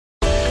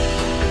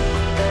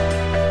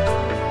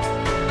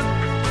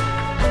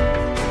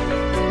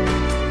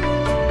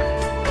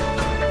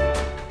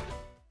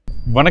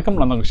வணக்கம்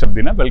நான் உங்கள்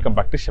Deena. Welcome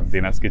back to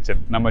Deena's kitchen.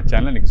 நம்ம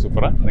சேனல் இன்னைக்கு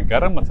சூப்பராக இந்த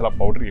கரம் மசாலா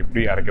பவுடர்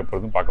எப்படி அரைக்க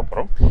போகிறதும் பார்க்க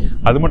போகிறோம்.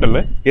 அது மட்டும்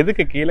இல்லை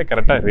எதுக்கு கீழே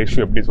கரெக்டாக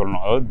ரேஷியோ எப்படி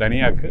சொல்லணும், அதாவது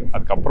தனியாக்கு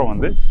அதுக்கப்புறம்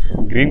வந்து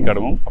க்ரீன்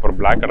கடமும் அப்புறம்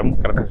பிளாக் கடமும்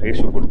கரெக்டாக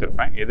ரேஷியோ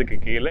கொடுத்துருப்பேன். எதுக்கு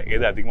கீழே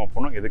எது அதிகமாக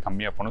போகணும் எது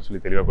கம்மியாக போகணும்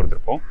சொல்லி தெளிவாக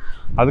கொடுத்துருப்போம்.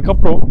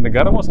 அதுக்கப்புறம் இந்த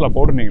கரம் மசாலா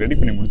பவுடர் நீங்கள் ரெடி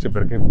பண்ணி முடிச்ச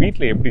பிறகு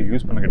வீட்டில் எப்படி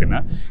யூஸ் பண்ண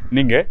கேட்டிங்கன்னா,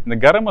 நீங்கள் இந்த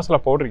கரம்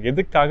மசாலா பவுடர்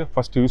எதுக்காக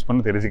ஃபஸ்ட்டு யூஸ்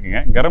பண்ண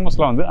தெரிஞ்சுக்கிங்க. கரம்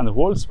மசாலா வந்து அந்த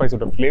ஹோல்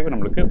ஸ்பைஸோட ஃப்ளேவர்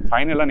நம்மளுக்கு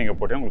ஃபைனலாக நீங்கள்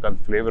போட்டீங்கன்னா உங்களுக்கு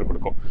அந்த ஃப்ளேவர்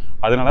கொடுக்கும்.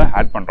 அதனால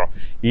ஆட் பண்ணுறோம்.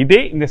 இதே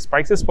இந்த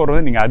ஸ்பைசஸ் பவுடர்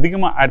வந்து நீங்கள்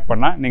அதிகமாக ஆட்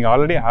பண்ணால் நீங்கள்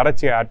ஆல்ரெடி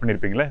அரைச்சி ஆட்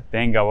பண்ணியிருப்பீங்களே,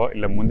 தேங்காவோ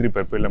இல்லை முந்திரி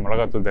பருப்பு இல்லை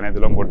மிளகாத்தூள்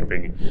தனியாத்தூளும்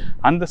போட்டிருப்பீங்க.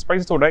 அந்த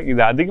ஸ்பைசஸோட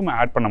இதை அதிகமாக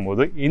ஆட்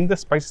பண்ணும்போது இந்த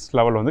ஸ்பைசஸ்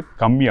லெவல் வந்து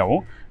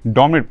கம்மியாகவும்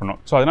டாமினேட் பண்ணும்.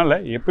 ஸோ அதனால்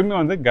எப்பவுமே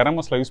வந்து கரம்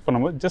மசாலா யூஸ்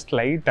பண்ணும்போது ஜஸ்ட்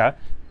லைட்டாக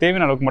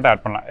தேவையான அளவுக்கு மட்டும்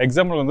ஆட் பண்ணலாம்.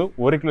 எக்ஸாம்பிள் வந்து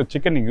 1 கிலோ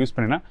சிக்கன் நீங்கள் யூஸ்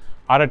பண்ணினா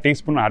 1/2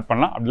 டீஸ்பூன் ஆட்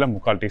பண்ணலாம், அப்படின்னா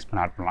 3/4 டீஸ்பூன்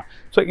ஆட் பண்ணலாம்.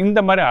 ஸோ இந்த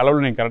மாதிரி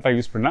அளவில் நீங்கள் கரெக்டாக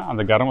யூஸ் பண்ணால்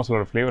அந்த கரம்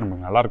மசாலோட ஃப்ளேவர்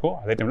நமக்கு நல்லாயிருக்கும்.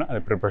 அதே டைமில்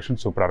அந்த ப்ரிப்பரேஷன்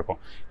சூப்பராக இருக்கும்.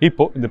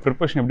 இப்போது இந்த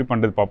ப்ரிப்பரேஷன் எப்படி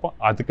பண்ணுறது பார்ப்போம்.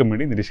 அதுக்கு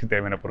முன்னாடி இந்த டிஷ்க்கு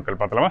தேவையான பொருட்கள்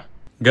பார்த்தலாமா.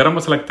 கரம்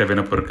மசாலாக்கு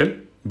தேவையான பொருட்கள்: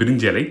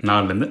 பிரிஞ்சி இலை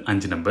 4லேருந்து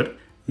 5 நம்பர்,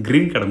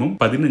 கிரீன் கடமும்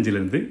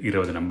 15லேருந்து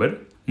 20 நம்பர்,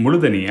 முழு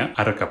தனியா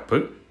 1/2 கப்பு,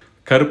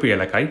 கருப்பு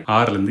ஏலக்காய்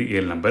 6லேருந்து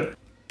 7 நம்பர்,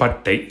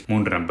 பட்டை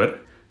 3 நம்பர்,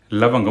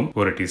 லவங்கம்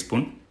 1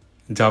 டீஸ்பூன்,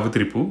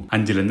 ஜாவித்திரி பூ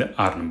 5லேருந்து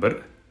 6 number,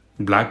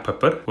 black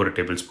pepper 1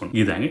 table spoon.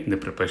 இதாங்க இந்த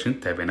ப்ரிப்பரேஷன்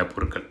தேவையான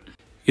பொருட்கள்.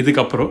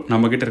 இதுக்கப்புறம்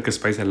நம்ம கிட்ட இருக்க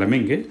ஸ்பைஸ் எல்லாமே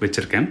இங்கே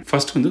வச்சிருக்கேன்.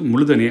 ஃபர்ஸ்ட் வந்து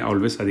முழு தனியா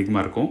ஆல்வேஸ்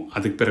அதிகமாக இருக்கும்.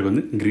 அதுக்கு பிறகு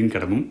வந்து கிரீன்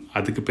கடமும்,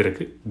 அதுக்கு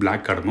பிறகு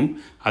பிளாக் கடமும்,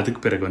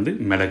 அதுக்கு பிறகு வந்து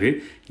மிளகு,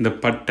 இந்த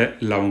பட்டை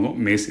லவங்கம்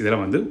மேஸ்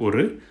இதெல்லாம் வந்து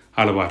ஒரு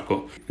அளவாக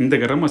இருக்கும். இந்த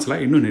கரம் மசாலா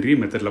இன்னும் நிறைய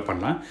மெத்தடில்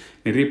பண்ணலாம்.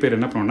 நிறைய பேர்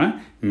என்ன பண்ணுவோன்னா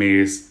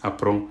மேஸ்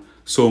அப்புறம்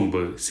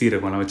சோம்பு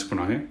சீரகம்லாம் வச்சு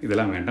பண்ணுவாங்க.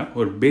 இதெல்லாம் வேண்டாம்.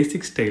 ஒரு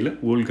பேசிக் ஸ்டைலில்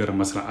ஓல் கரம்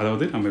மசாலா,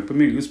 அதாவது நம்ம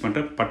எப்பவுமே யூஸ்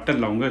பண்ணுற பட்டை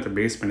லவங்க அதை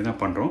பேஸ் பண்ணி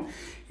தான் பண்ணுறோம்.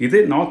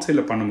 இதே நார்த்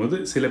சைடில் பண்ணும்போது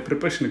சில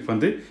ப்ரிப்பரேஷனுக்கு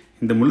வந்து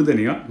இந்த முழு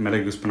தனியாக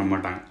மிளகு யூஸ் பண்ண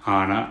மாட்டாங்க.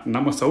 ஆனால்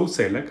நம்ம சவுத்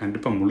சைடில்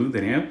கண்டிப்பாக முழு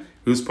தனியாக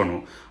யூஸ்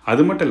பண்ணுவோம்.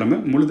 அது மட்டும்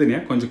இல்லாமல் முழு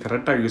தனியாக கொஞ்சம்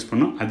கரெக்டாக யூஸ்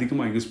பண்ணோம்.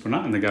 அதிகமாக யூஸ்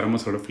பண்ணால் அந்த கரம்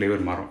மசாலோட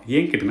ஃப்ளேவர் மாறும்.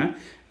 ஏன் கேட்டிங்கன்னா,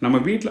 நம்ம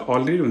வீட்டில்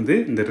ஆல்ரெடி வந்து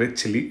இந்த ரெட்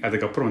சில்லி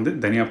அதுக்கப்புறம் வந்து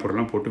தனியா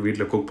பவுடர்லாம் போட்டு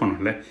வீட்டில் குக்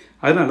பண்ணோம்ல,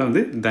 அதனால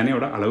வந்து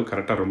தனியோட அளவு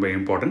கரெக்டாக ரொம்ப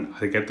இம்பார்ட்டன்ட்.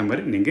 அதுக்கேற்ற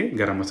மாதிரி நீங்கள்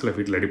கரம் மசாலா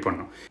வீட்டில் ரெடி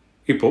பண்ணணும்.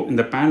 இப்போது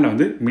இந்த பேனில்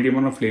வந்து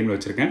மீடியமான ஃப்ளேமில்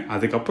வச்சுருக்கேன்.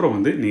 அதுக்கப்புறம்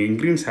வந்து நீங்கள்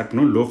இன்க்ரீடியன்ஸ் ஆட்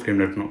பண்ணணும், லோ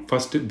ஃப்ளேமில் இருக்கணும்.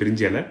 ஃபஸ்ட்டு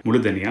பிரிஞ்சி இலை,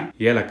 முழு தனியா,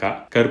 ஏலக்காய்,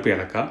 கருப்பு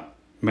ஏலக்காய்,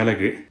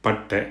 மிளகு,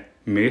 பட்டை,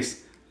 மேஸ்,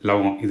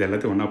 லவங்கம் இது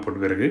எல்லாத்தையும் ஒன்றா போட்டு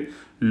பிறகு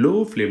லோ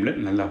ஃப்ளேமில்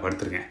நல்லா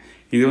வறுத்துருங்க.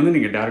 இது வந்து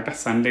நீங்கள் டேரெக்டாக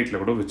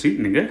சன்லைட்டில் கூட வச்சு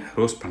நீங்கள்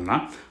ரோஸ்ட்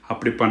பண்ணலாம்.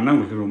 அப்படி பண்ணால்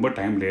உங்களுக்கு ரொம்ப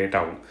டைம் லேட்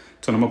ஆகும்.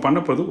 ஸோ நம்ம பண்ண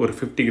போகிறது ஒரு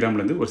 50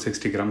 கிராம்லேருந்து ஒரு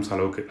 60 கிராம்ஸ்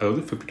அளவுக்கு,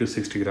 அதாவது 50 to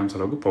 60 கிராம்ஸ்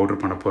அளவுக்கு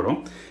பவுடர் பண்ண போகிறோம்.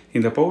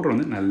 இந்த பவுடர்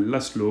வந்து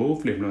நல்லா ஸ்லோ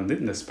ஃப்ளேமில் வந்து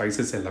இந்த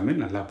ஸ்பைசஸ் எல்லாமே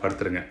நல்லா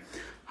வறுத்துருங்க.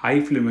 ஹை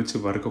ஃப்ளேம் வச்சு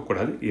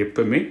வறுக்கக்கூடாது.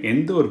 எப்போவுமே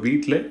எந்த ஒரு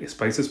வீட்டில்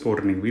ஸ்பைசஸ்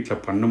பவுடர் நீங்கள்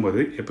வீட்டில்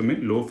பண்ணும்போது எப்போவுமே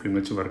லோ ஃப்ளேம்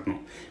வச்சு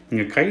வறுக்கணும்.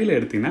 நீங்கள் கையில்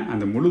எடுத்திங்கன்னா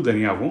அந்த முழு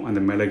தனியாகவும்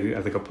அந்த மிளகு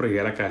அதுக்கப்புறம்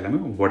ஏலக்காய்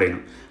எல்லாமே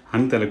உடையணும்.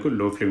 அந்த அளவுக்கு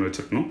லோ ஃப்ளேம்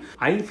வச்சுருக்கணும்.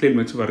 ஹை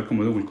ஃப்ளேம் வச்சு வறுக்கும்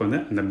போது உங்களுக்கு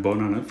வந்து அந்த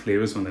பர்னான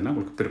ஃப்ளேவர்ஸ் வந்துன்னா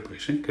உங்களுக்கு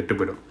ப்ரிப்பரேஷன்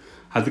கெட்டுப்படும்.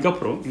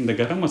 அதுக்கப்புறம் இந்த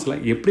கரம் மசாலா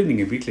எப்படி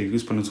நீங்கள் வீட்டில்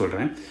யூஸ் பண்ண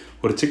சொல்கிறேன்.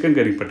 ஒரு சிக்கன்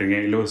கறி பண்ணுறீங்க,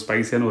 இல்லை ஒரு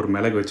ஸ்பைஸியான ஒரு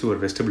மிளகு வச்சு ஒரு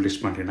வெஜிடபிள்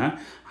டிஷ் பண்ணுறீங்கன்னா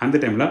அந்த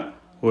டைமில்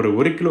ஒரு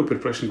 1 கிலோ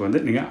ப்ரிப்பரேஷனுக்கு வந்து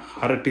நீங்கள்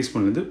 1/2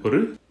 டீஸ்பூன்லேருந்து ஒரு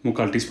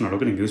 3/4 டீஸ்பூன்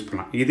அளவுக்கு நீங்கள் யூஸ்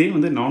பண்ணலாம். இதே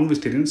வந்து நான்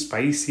வெஜிடேரியன்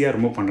ஸ்பைஸியாக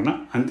ரொம்ப பண்ணுறேன்னா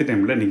அந்த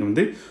டைமில் நீங்கள்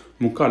வந்து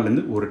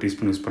 3/4லேருந்து 1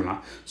 டீஸ்பூன் யூஸ் பண்ணலாம்.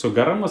 ஸோ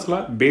கரம் மசாலா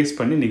பேஸ்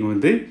பண்ணி நீங்கள்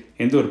வந்து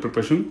எந்த ஒரு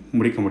ப்ரிப்பரேஷனும்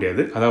முடிக்க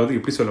முடியாது. அதாவது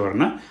எப்படி சொல்ல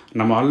வரேன்னா,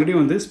 நம்ம ஆல்ரெடி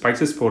வந்து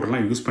ஸ்பைசஸ்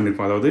பவுடர்லாம் யூஸ்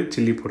பண்ணியிருப்போம். அதாவது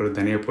சில்லி பவுடர்,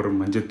 தனியா பவுடர்,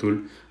 மஞ்சத்தூள்,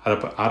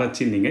 அதை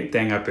அரைச்சி நீங்கள்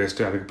தேங்காய்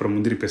பேஸ்ட்டு அதுக்கப்புறம்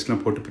முந்திரி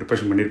பேஸ்ட்லாம் போட்டு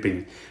ப்ரிப்பரேஷன்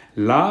பண்ணியிருப்பீங்க.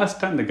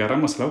 லாஸ்ட்டாக இந்த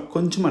கரம் மசாலாவை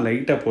கொஞ்சமாக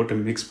லைட்டாக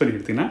போட்டு மிக்ஸ் பண்ணி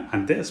எடுத்திங்கன்னா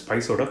அந்த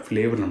ஸ்பைஸோட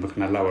ஃப்ளேவர்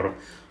நமக்கு நல்லா வரும்.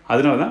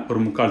 அதனால தான் ஒரு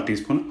 3/4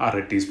 டீஸ்பூன்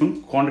 1/2 டீஸ்பூன்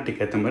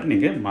குவான்டிட்டிக்கு ஏற்ற மாதிரி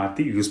நீங்கள்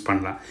மாற்றி யூஸ்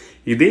பண்ணலாம்.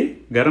 இதே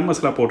கரம்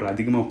மசாலா பவுடர்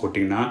அதிகமாக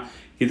போட்டிங்கன்னா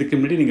இதுக்கு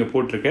முன்னாடி நீங்கள்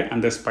போட்டிருக்க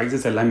அந்த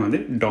ஸ்பைசஸ் எல்லாமே வந்து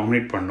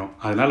டாமினேட் பண்ணணும்.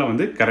 அதனால்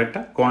வந்து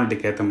கரெக்டாக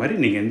குவான்டிட்டிக்கு ஏற்ற மாதிரி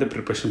நீங்கள் எந்த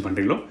ப்ரிப்பரேஷன்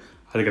பண்ணுறீங்களோ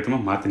அதுக்கேற்ற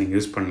மாதிரி மாற்றி நீங்கள்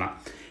யூஸ் பண்ணலாம்.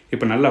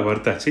 இப்போ நல்லா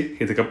வறுத்தாச்சு.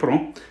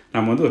 இதுக்கப்புறம்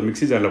நம்ம வந்து ஒரு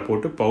மிக்ஸி ஜாரில்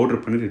போட்டு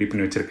பவுடர் பண்ணி ரெடி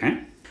பண்ணி வச்சுருக்கேன்.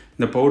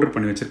 இந்த பவுடர்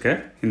பண்ணி வச்சுருக்க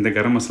இந்த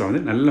கரம் மசாலா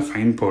வந்து நல்ல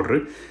ஃபைன் பவுட்ரு.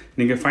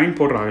 நீங்கள் ஃபைன்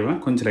பவுடர்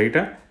ஆகலாம் கொஞ்சம்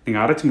லைட்டாக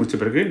நீங்கள் அரைச்சி முடிச்ச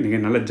பிறகு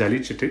நீங்கள் நல்லா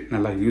ஜலிச்சுட்டு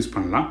நல்லா யூஸ்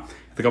பண்ணலாம்.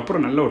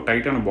 இதுக்கப்புறம் நல்ல ஒரு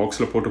டைட்டான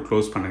பாக்ஸில் போட்டு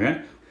க்ளோஸ் பண்ணுங்கள்.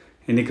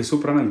 இன்றைக்கி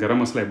சூப்பரான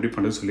கரம் மசாலா எப்படி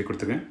பண்ணுறது சொல்லி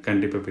கொடுத்துருக்கேன்.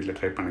 கண்டிப்பாக வீட்டில்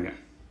ட்ரை பண்ணுங்கள்.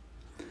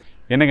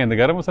 எனக்கு இந்த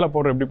கரம் மசாலா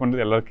பவுடர் எப்படி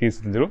பண்ணுறது எல்லாருக்கும் ஈஸி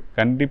தெரிஞ்சிடும்.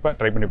 கண்டிப்பாக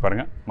ட்ரை பண்ணி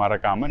பாருங்கள்.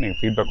 மறக்காமல் நீங்கள்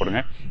ஃபீட்பேக்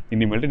கொடுங்க.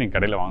 இனிமேல்ட்டு நீங்கள்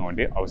கடையில் வாங்க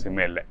வேண்டிய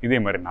அவசியமே இல்லை. இதே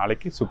மாதிரி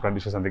நாளைக்கு சூப்பரான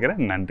டிஷ்ஷை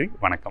சந்திக்கிறேன். நன்றி,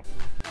 வணக்கம்.